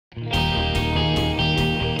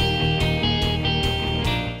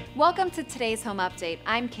Welcome to today's home update.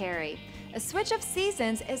 I'm Carrie. A switch of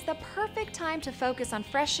seasons is the perfect time to focus on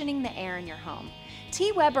freshening the air in your home.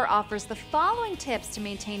 T. Weber offers the following tips to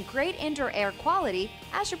maintain great indoor air quality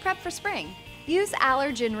as you prep for spring. Use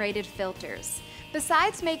allergen-rated filters.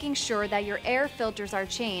 Besides making sure that your air filters are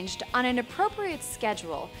changed on an appropriate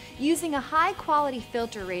schedule, using a high-quality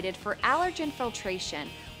filter rated for allergen filtration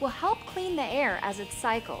will help clean the air as it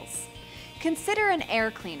cycles. Consider an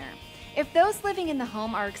air cleaner. If those living in the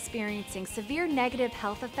home are experiencing severe negative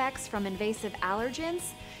health effects from invasive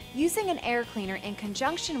allergens, using an air cleaner in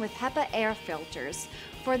conjunction with HEPA air filters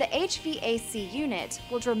for the HVAC unit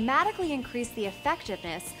will dramatically increase the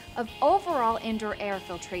effectiveness of overall indoor air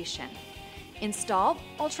filtration. Install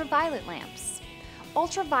ultraviolet lamps.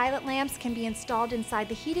 Ultraviolet lamps can be installed inside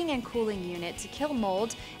the heating and cooling unit to kill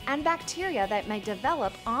mold and bacteria that may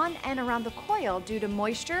develop on and around the coil due to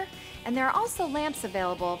moisture, and there are also lamps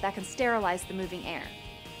available that can sterilize the moving air.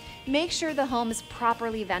 Make sure the home is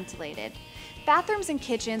properly ventilated. Bathrooms and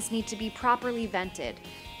kitchens need to be properly vented.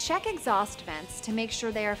 Check exhaust vents to make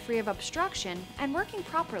sure they are free of obstruction and working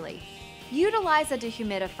properly. Utilize a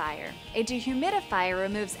dehumidifier. A dehumidifier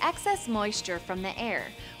removes excess moisture from the air,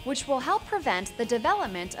 which will help prevent the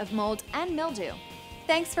development of mold and mildew.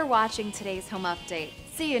 Thanks for watching today's home update.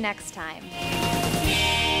 See you next time.